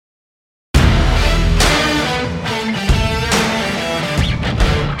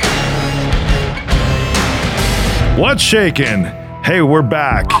What's shaking? Hey, we're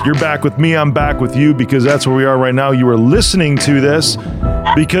back. You're back with me. I'm back with you because that's where we are right now. You are listening to this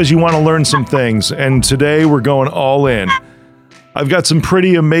because you want to learn some things. And today we're going all in. I've got some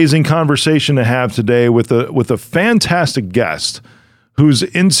pretty amazing conversation to have today with a fantastic guest who's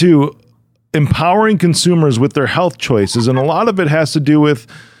into empowering consumers with their health choices. And a lot of it has to do with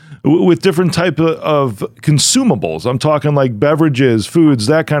different type of consumables. I'm talking like beverages, foods,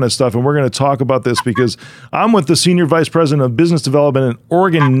 that kind of stuff. And we're going to talk about this because I'm with the Senior Vice President of Business Development and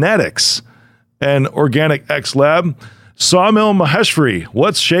Organetics and Organic X Lab, Saumil Maheshwari.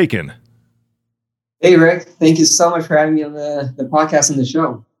 What's shaking? Hey, Rick. Thank you so much for having me on the podcast and the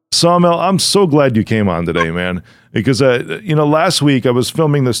show. Saumil, I'm so glad you came on today, man, because, last week I was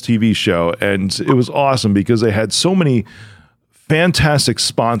filming this TV show and it was awesome because they had so many fantastic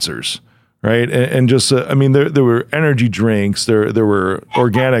sponsors, right? And just, there were energy drinks, there were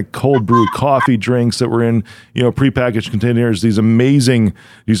organic cold brew coffee drinks that were in, prepackaged containers,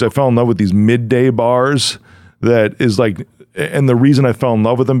 I fell in love with these midday bars that is like, and the reason I fell in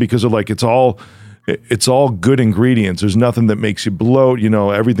love with them because of like, it's all good ingredients. There's nothing that makes you bloat.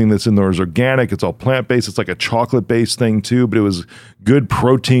 Everything that's in there is organic. It's all plant-based. It's like a chocolate-based thing too, but it was good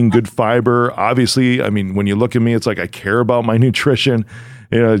protein, good fiber. Obviously, when you look at me, it's like I care about my nutrition,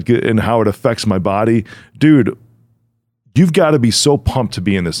 and how it affects my body. Dude, you've got to be so pumped to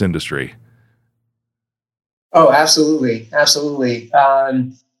be in this industry. Oh, absolutely. Absolutely.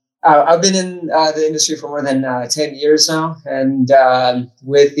 I've been in the industry for more than 10 years now. And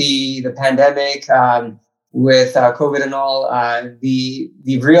with the pandemic, with COVID and all,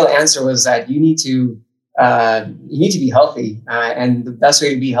 the real answer was that you need to be healthy. And the best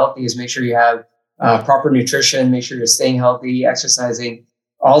way to be healthy is make sure you have proper nutrition, make sure you're staying healthy, exercising,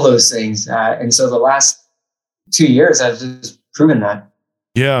 all those things. And so the last 2 years, I've just proven that.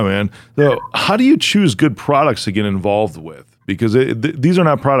 Yeah, man. So how do you choose good products to get involved with? Because these are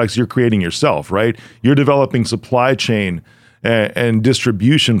not products you're creating yourself, right? You're developing supply chain and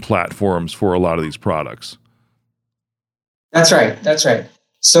distribution platforms for a lot of these products. That's right.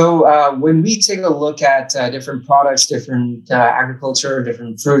 So when we take a look at different products, different agriculture,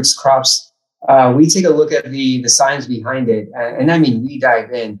 different fruits, crops, we take a look at the science behind it. We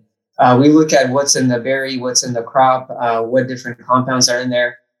dive in. We look at what's in the berry, what's in the crop, what different compounds are in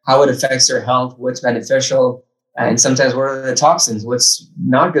there, how it affects their health, what's beneficial. And sometimes what are the toxins? What's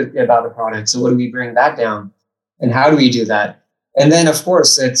not good about the product? So what do we bring that down? And how do we do that? And then, of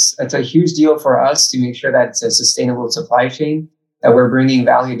course, it's a huge deal for us to make sure that it's a sustainable supply chain, that we're bringing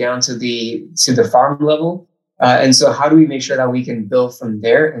value down to the farm level. And so how do we make sure that we can build from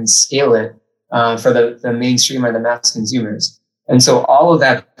there and scale it for the mainstream or the mass consumers? And so all of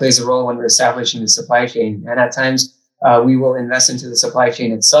that plays a role when we're establishing the supply chain. And at times, we will invest into the supply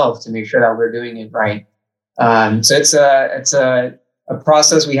chain itself to make sure that we're doing it right. So it's a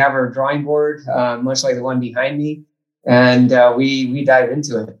process. We have our drawing board, much like the one behind me, and we dive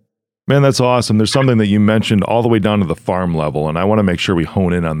into it. Man, that's awesome. There's something that you mentioned all the way down to the farm level, and I want to make sure we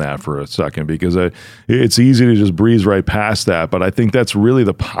hone in on that for a second because it's easy to just breeze right past that, but I think that's really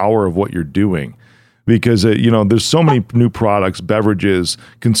the power of what you're doing because, there's so many new products, beverages,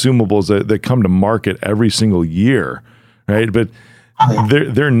 consumables that come to market every single year, right? But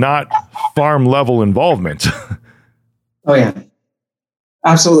they're not farm level involvement. Oh yeah,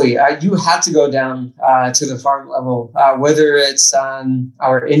 absolutely. You have to go down to the farm level, whether it's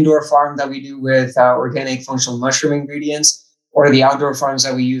our indoor farm that we do with organic functional mushroom ingredients, or the outdoor farms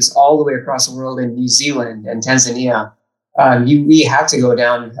that we use all the way across the world in New Zealand and Tanzania. We have to go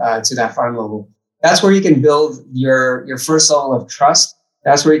down to that farm level. That's where you can build your first level of trust.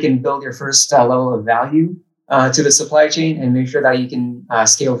 That's where you can build your first level of value to the supply chain and make sure that you can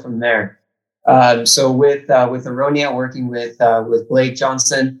scale from there. So with Aronia, working with Blake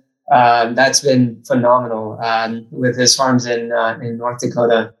Johnson, that's been phenomenal with his farms in North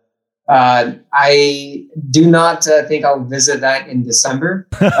Dakota. I do not think I'll visit that in December.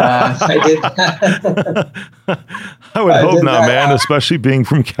 I did. I would hope not, man, especially being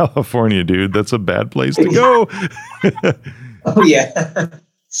from California, dude. That's a bad place to go. Oh, yeah.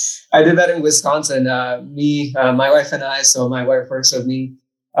 I did that in Wisconsin. My wife and I, so my wife works with me.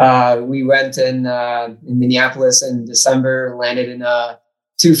 We went in Minneapolis in December, landed in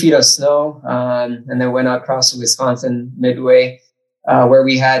 2 feet of snow, and then went across to Wisconsin midway, where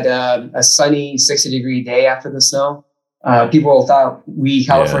we had a sunny 60-degree day after the snow. People thought we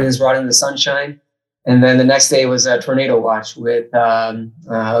Californians brought in the sunshine. And then the next day was a tornado watch with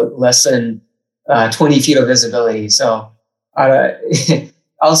less than 20 feet of visibility. So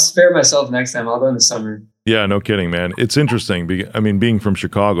I'll spare myself next time. I'll go in the summer. Yeah, no kidding, man. It's interesting. I mean, being from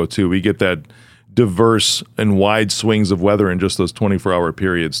Chicago too, we get that diverse and wide swings of weather in just those 24-hour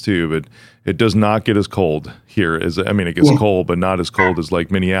periods too. But it does not get as cold here as, I mean, it gets cold, but not as cold as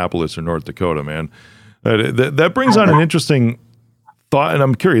like Minneapolis or North Dakota, man. That brings on an interesting thought, and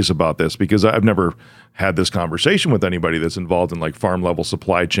I'm curious about this because I've never had this conversation with anybody that's involved in like farm level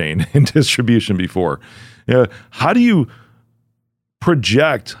supply chain and distribution before. How do you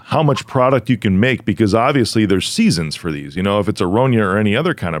project how much product you can make? Because obviously there's seasons for these. You know, if it's Aronia or any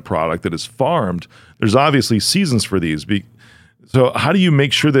other kind of product that is farmed, there's obviously seasons for these. So how do you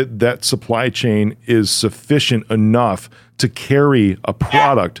make sure that that supply chain is sufficient enough to carry a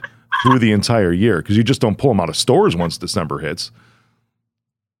product through the entire year? Because you just don't pull them out of stores once December hits.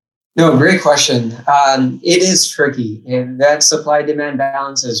 No, great question. It is tricky, and that supply-demand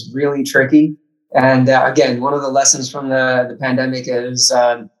balance is really tricky. And again, one of the lessons from the pandemic is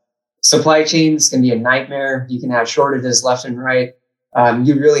supply chains can be a nightmare. You can have shortages left and right.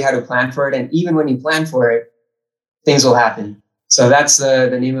 You really had to plan for it. And even when you plan for it, things will happen. So that's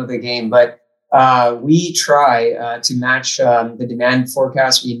the name of the game. But we try to match the demand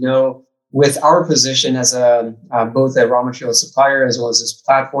forecast. We know with our position as both a raw material supplier as well as this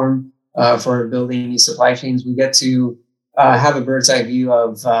platform for building these supply chains, we get to have a bird's eye view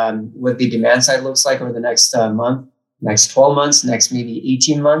of what the demand side looks like over the next month, next 12 months, next maybe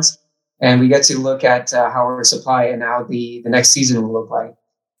 18 months. And we get to look at how our supply and how the next season will look like.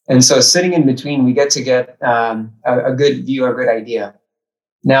 And so sitting in between, we get a good view, a good idea.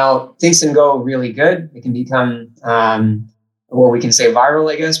 Now, things can go really good. It can become, we can say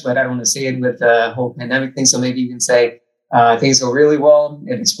viral, I guess, but I don't want to say it with the whole pandemic thing. So maybe you can say things go really well,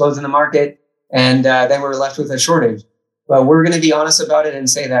 it explodes in the market, and then we're left with a shortage. But we're going to be honest about it and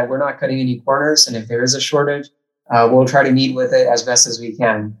say that we're not cutting any corners. And if there is a shortage, we'll try to meet with it as best as we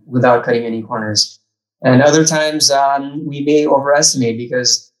can without cutting any corners. And other times we may overestimate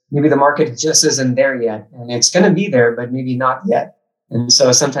because maybe the market just isn't there yet. And it's going to be there, but maybe not yet. And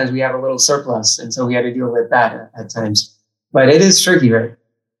so sometimes we have a little surplus. And so we had to deal with that at times. But it is tricky, right?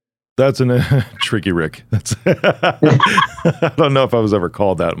 That's tricky, Rick. I don't know if I was ever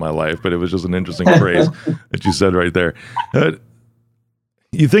called that in my life, but it was just an interesting phrase that you said right there.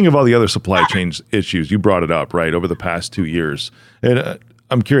 You think of all the other supply chain issues, you brought it up, right, over the past 2 years. And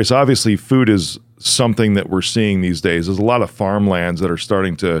I'm curious, obviously food is something that we're seeing these days. There's a lot of farmlands that are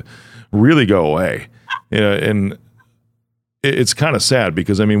starting to really go away. And it's kind of sad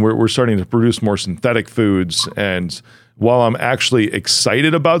because, I mean, we're starting to produce more synthetic foods, and while I'm actually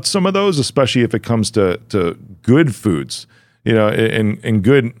excited about some of those, especially if it comes to good foods, and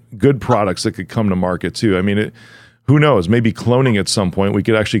good products that could come to market too. I mean, who knows? Maybe cloning at some point, we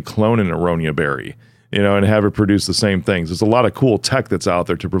could actually clone an aronia berry, and have it produce the same things. There's a lot of cool tech that's out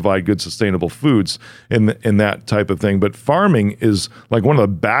there to provide good, sustainable foods in that type of thing. But farming is like one of the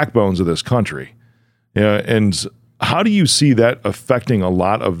backbones of this country. And how do you see that affecting a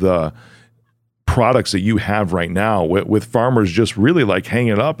lot of the products that you have right now with farmers just really like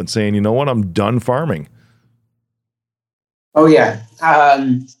hanging it up and saying, you know what, I'm done farming? Oh yeah.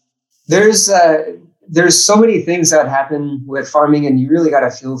 There's so many things that happen with farming, and you really got to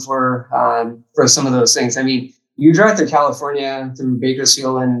feel for some of those things. I mean, you drive through California, through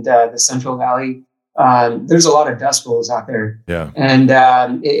Bakersfield and the Central Valley. There's a lot of dust bowls out there. Yeah. And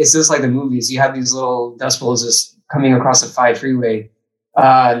it's just like the movies. You have these little dust bowls just coming across the 5 freeway.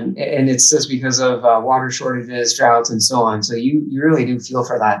 And it's just because of water shortages, droughts, and so on. So you really do feel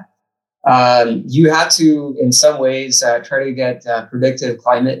for that. You have to, in some ways, try to get predictive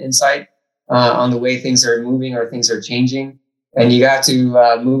climate insight on the way things are moving or things are changing, and you got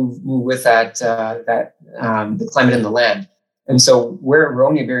to move with that the climate in the land. And so where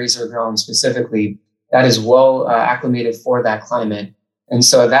aronia berries are grown specifically, that is well acclimated for that climate, and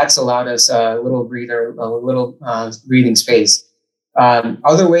so that's allowed us a little breathing space.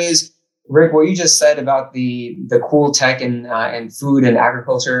 Other ways, Rick, what you just said about the cool tech and food and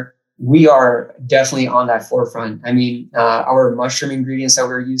agriculture, we are definitely on that forefront. I mean, our mushroom ingredients that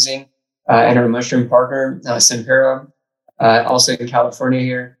we're using and our mushroom partner, Simpera, also in California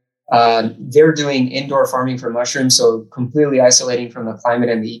here, they're doing indoor farming for mushrooms, so completely isolating from the climate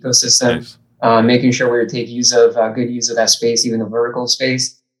and the ecosystem, nice. Making sure we take good use of that space, even the vertical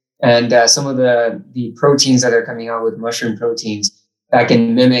space. And some of the proteins that are coming out with mushroom proteins that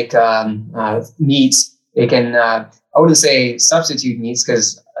can mimic meats. They can, I wouldn't say substitute meats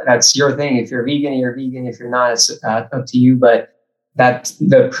because that's your thing. If you're vegan, you're vegan. If you're not, it's up to you. But that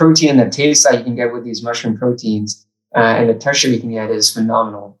the protein and the taste that you can get with these mushroom proteins and the texture you can get is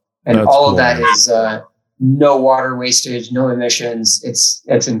phenomenal. And that's all cool. Of that is no water wastage, no emissions.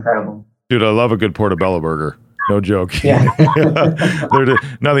 It's incredible. Dude, I love a good portobello burger. No joke. Yeah.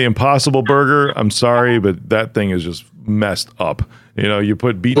 Now the Impossible Burger, I'm sorry, but that thing is just messed up. You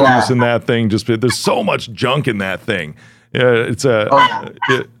put beet juice in that thing. There's so much junk in that thing. It's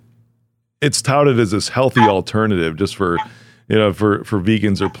it's touted as this healthy alternative just for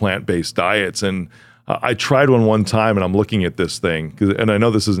vegans or plant-based diets. And I tried one time, and I'm looking at this thing, and I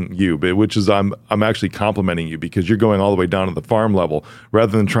know this isn't you, but I'm actually complimenting you because you're going all the way down to the farm level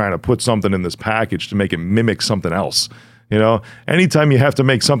rather than trying to put something in this package to make it mimic something else. Anytime you have to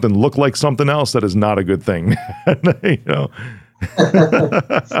make something look like something else, that is not a good thing. That's what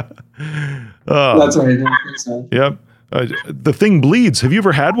I didn't think so. Yep. The thing bleeds. Have you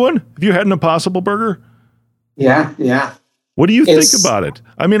ever had one? Have you had an Impossible Burger? Yeah. What do you think about it?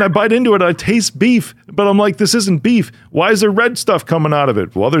 I mean, I bite into it. I taste beef, but I'm like, this isn't beef. Why is there red stuff coming out of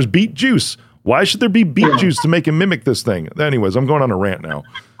it? Well, there's beet juice. Why should there be beet juice to make it mimic this thing? Anyways, I'm going on a rant now.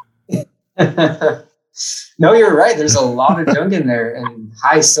 No, you're right. There's a lot of junk in there and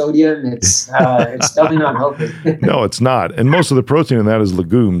high sodium. It's definitely not healthy. No, it's not. And most of the protein in that is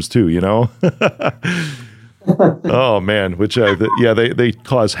legumes too, Oh man, which they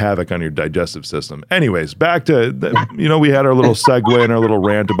cause havoc on your digestive system. Anyways, back to we had our little segue and our little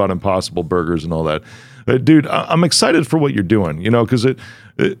rant about Impossible Burgers and all that. Dude, I'm excited for what you're doing, because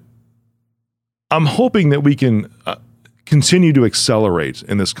I'm hoping that we can continue to accelerate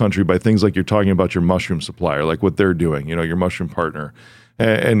in this country by things like you're talking about your mushroom supplier, like what they're doing, your mushroom partner,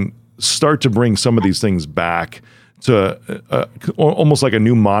 and start to bring some of these things back to almost like a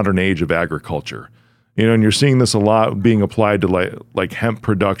new modern age of agriculture. And you're seeing this a lot being applied to like hemp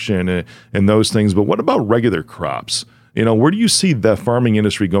production and those things. But what about regular crops? Where do you see the farming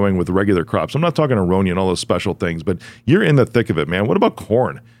industry going with regular crops? I'm not talking aronia and all those special things, but you're in the thick of it, man. What about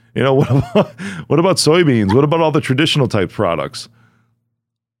corn? What about soybeans? What about all the traditional type products?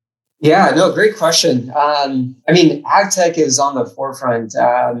 Yeah, no, great question. Ag tech is on the forefront.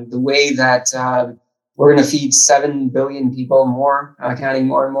 The way that we're going to feed 7 billion people more, counting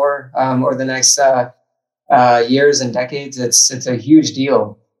more and more over the next years and decades. It's a huge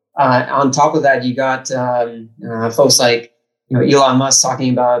deal. On top of that, you got folks like Elon Musk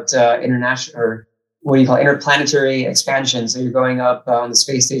talking about international, or what do you call it, interplanetary expansion. So you're going up on the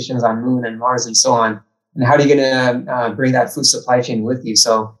space stations on Moon and Mars and so on. And how are you going to bring that food supply chain with you?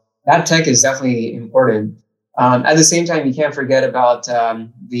 So that tech is definitely important. At the same time, you can't forget about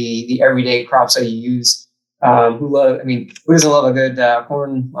the everyday crops that you use. Who doesn't love a good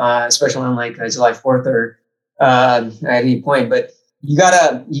corn, especially on like July 4th or at any point? But you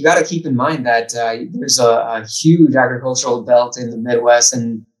gotta keep in mind that there's a huge agricultural belt in the Midwest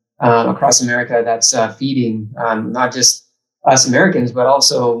and across America that's feeding not just us Americans, but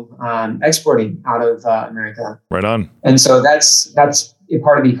also exporting out of America. Right on. And so that's a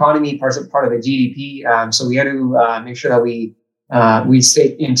part of the economy, part of the GDP. So we had to make sure that we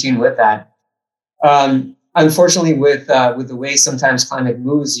stay in tune with that. Unfortunately, with the way sometimes climate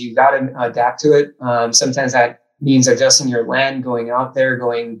moves, you got to adapt to it. Sometimes that means adjusting your land, going out there,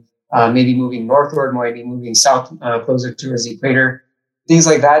 maybe moving northward, maybe moving south, closer towards the equator, things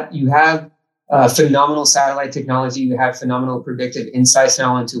like that. You have phenomenal satellite technology. You have phenomenal predictive insights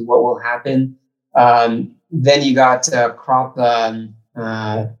now into what will happen. Then you got crop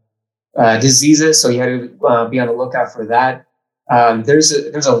diseases, so you had to be on the lookout for that. There's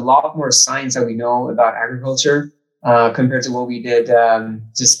a lot more science that we know about agriculture compared to what we did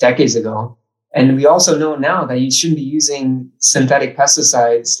just decades ago. And we also know now that you shouldn't be using synthetic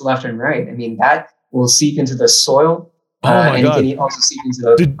pesticides left and right. I mean, that will seep into the soil. And God. It can also seep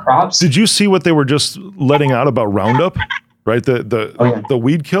into the crops. Did you see what they were just letting out about Roundup, right? The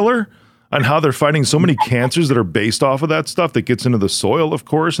weed killer, and how they're fighting so many cancers that are based off of that stuff that gets into the soil, of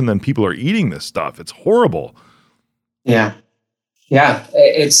course, and then people are eating this stuff. It's horrible. Yeah.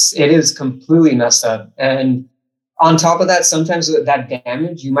 It is completely messed up. And on top of that, sometimes that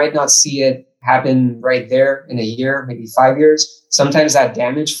damage, you might not see it happen right there in a year, maybe 5 years. Sometimes that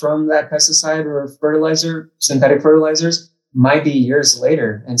damage from that pesticide or fertilizer, synthetic fertilizers, might be years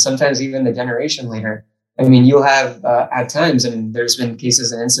later, and sometimes even a generation later. I mean, you'll have at times, and there's been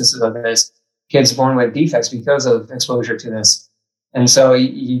cases and instances of this, kids born with defects because of exposure to this. And so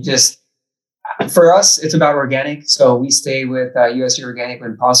you just, for us, it's about organic. So we stay with USDA organic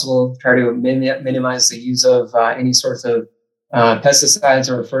when possible, try to minimize the use of any sorts of pesticides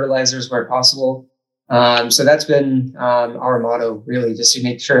or fertilizers where possible. So that's been our motto, really, just to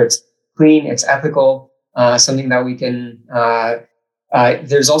make sure it's clean, it's ethical, something that we can.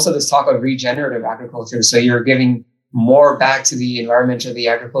 There's also this talk of regenerative agriculture. So you're giving more back to the environment or the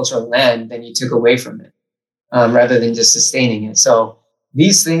agricultural land than you took away from it, rather than just sustaining it. So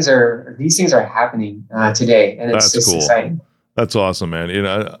these things are happening today, and it's That's cool. exciting. That's awesome,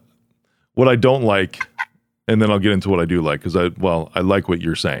 man. What I don't like, and then I'll get into what I do like, because I like what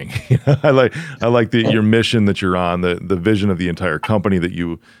you're saying. I like your mission that you're on, the vision of the entire company that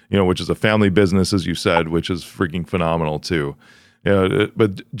which is a family business, as you said, which is freaking phenomenal too.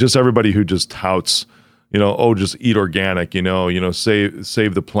 But just everybody who just touts, just eat organic,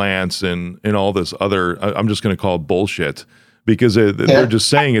 save the plants and all this other, I'm just going to call it bullshit, because they're just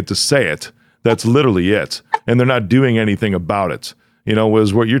saying it to say it. That's literally it. And they're not doing anything about it.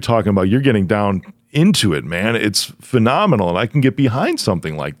 Was what you're talking about. You're getting down into it, man. It's phenomenal. And I can get behind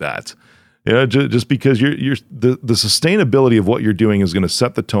something like that. Just because the sustainability of what you're doing is going to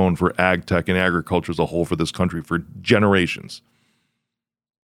set the tone for ag tech and agriculture as a whole for this country for generations.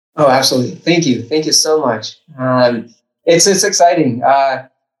 Oh, absolutely. Thank you so much. It's exciting.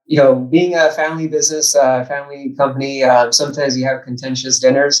 Being a family business, family company, sometimes you have contentious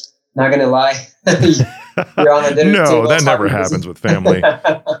dinners. Not going to lie. You're on the dinner table. No, that never happens with family.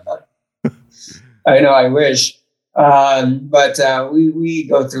 I know, I wish. But we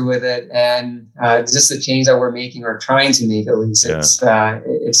go through with it, and just the change that we're making or trying to make, at least, it's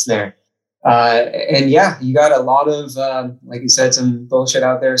there. And you got a lot of, like you said, some bullshit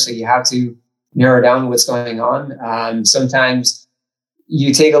out there. So you have to narrow down what's going on. Sometimes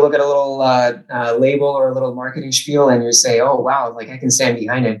you take a look at a little label or a little marketing spiel and you say, oh, wow, like I can stand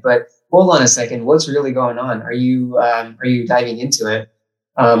behind it. But hold on a second. What's really going on? Are you diving into it?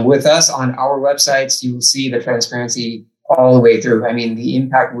 With us on our websites, you will see the transparency all the way through. I mean, the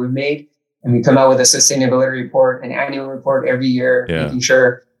impact we've made, and we come out with a sustainability report, an annual report every year, making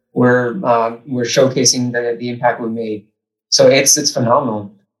sure we're showcasing the impact we've made. So it's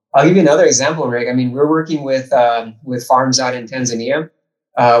phenomenal. I'll give you another example, Rick. I mean, we're working with farms out in Tanzania.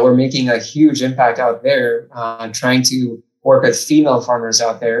 We're making a huge impact out there, trying to work with female farmers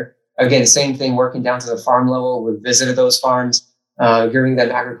out there. Again, same thing, working down to the farm level. We've visited those farms, giving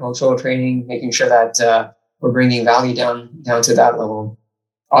them agricultural training, making sure that we're bringing value down to that level.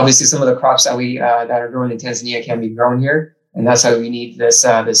 Obviously, some of the crops that that are grown in Tanzania can be grown here, and that's how we need this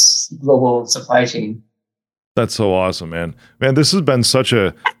global supply chain. That's so awesome, man. Man, this has been such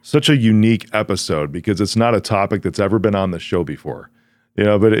a unique episode because it's not a topic that's ever been on the show before.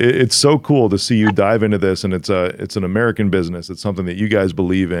 But it's so cool to see you dive into this, and it's an American business. It's something that you guys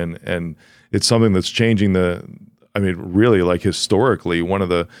believe in, and it's something that's changing really, like, historically, one of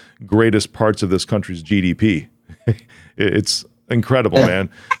the greatest parts of this country's GDP. It's incredible, man.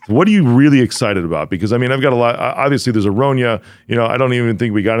 What are you really excited about? Because, I've got a lot. Obviously, there's Aronia. I don't even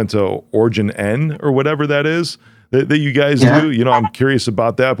think we got into Origin N or whatever that is that you guys do. I'm curious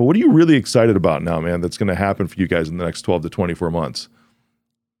about that. But what are you really excited about now, man, that's going to happen for you guys in the next 12 to 24 months?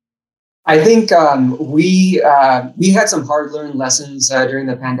 I think we had some hard-learned lessons during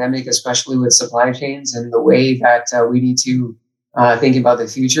the pandemic, especially with supply chains and the way that we need to think about the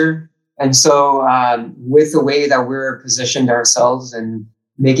future. And so with the way that we're positioned ourselves and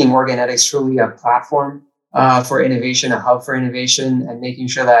making Organetics truly a platform for innovation, a hub for innovation, and making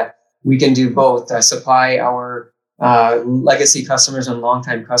sure that we can do both, supply our legacy customers and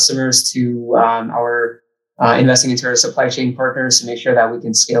longtime customers to our investing into our supply chain partners to make sure that we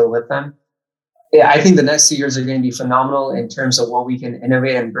can scale with them. I think the next 2 years are going to be phenomenal in terms of what we can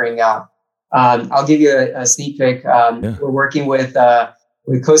innovate and bring out. I'll give you a sneak peek. We're working with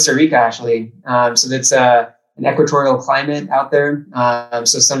Costa Rica, actually. So that's an equatorial climate out there.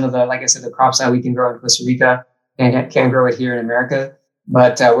 So some of like I said, the crops that we can grow in Costa Rica can grow it here in America.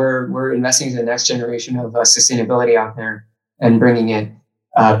 But we're investing in the next generation of sustainability out there and bringing it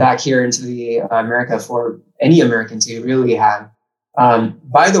back here into the America for any American to really have.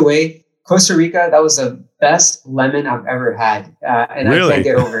 By the way, Costa Rica, that was the best lemon I've ever had. And really? I can't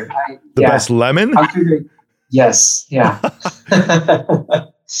get over it. The best lemon? Yes. Yeah.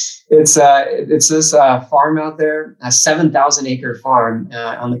 It's this farm out there, a 7,000-acre farm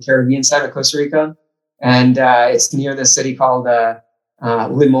on the Caribbean side of Costa Rica. And it's near the city called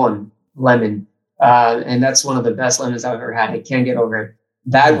Lemon. And that's one of the best lemons I've ever had. I can't get over it.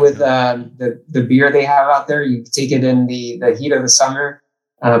 That with the beer they have out there, you take it in the heat of the summer,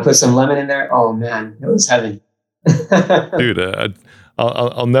 put some lemon in there. Oh man, it was heaven. Dude,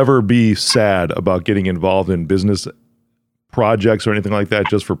 I'll never be sad about getting involved in business projects or anything like that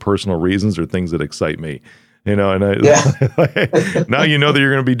just for personal reasons or things that excite me. And now you know that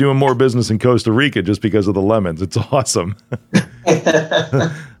you're going to be doing more business in Costa Rica just because of the lemons. It's awesome.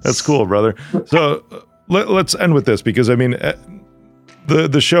 That's cool, brother. So let's end with this because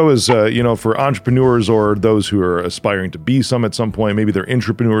The show is, for entrepreneurs or those who are aspiring to be some at some point. Maybe they're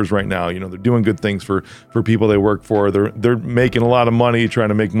intrapreneurs right now. They're doing good things for people they work for. They're making a lot of money, trying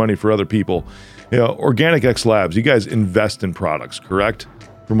to make money for other people. Organic X Labs, you guys invest in products, correct?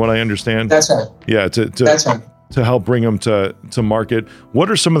 From what I understand. That's right. Yeah, that's right. To help bring them to market. What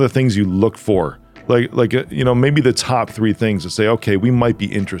are some of the things you look for? Like maybe the top 3 things to say, okay, we might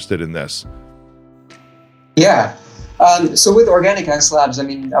be interested in this. Yeah. So with Organic X Labs,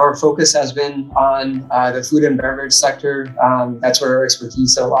 our focus has been on the food and beverage sector. That's where our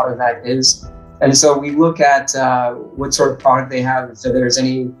expertise, a lot of that is. And so we look at what sort of product they have, if there's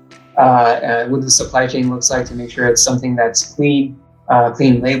any, what the supply chain looks like to make sure it's something that's clean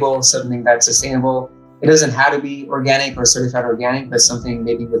label, something that's sustainable. It doesn't have to be organic or certified organic, but something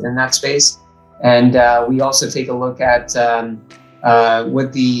maybe within that space. And we also take a look at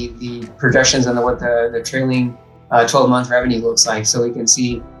what the projections and what the trailing 12-month revenue looks like, so we can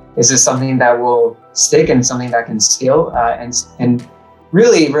see, is this something that will stick and something that can scale? And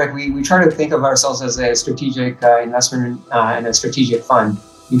really, Rick, we try to think of ourselves as a strategic investment and a strategic fund,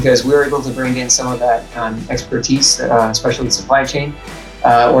 because we're able to bring in some of that expertise, especially supply chain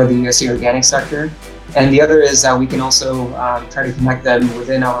or the USC organic sector. And the other is that we can also try to connect them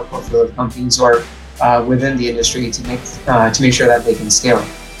within our portfolio of companies or within the industry to make sure that they can scale.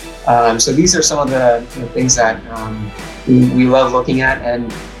 So these are some of the things that we love looking at.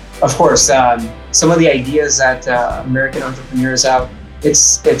 And of course, some of the ideas that American entrepreneurs have,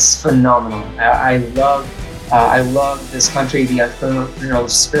 it's phenomenal. I love this country, the entrepreneurial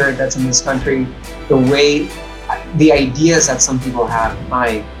spirit that's in this country, the ideas that some people have.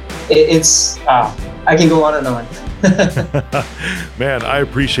 I can go on and on. Man, I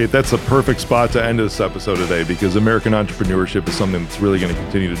appreciate that's a perfect spot to end this episode today, because American entrepreneurship is something that's really going to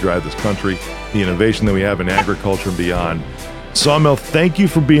continue to drive this country, the innovation that we have in agriculture and beyond. Sawmill, thank you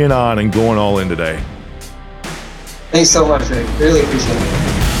for being on and going all in today. Thanks so much, Rick. Really appreciate it.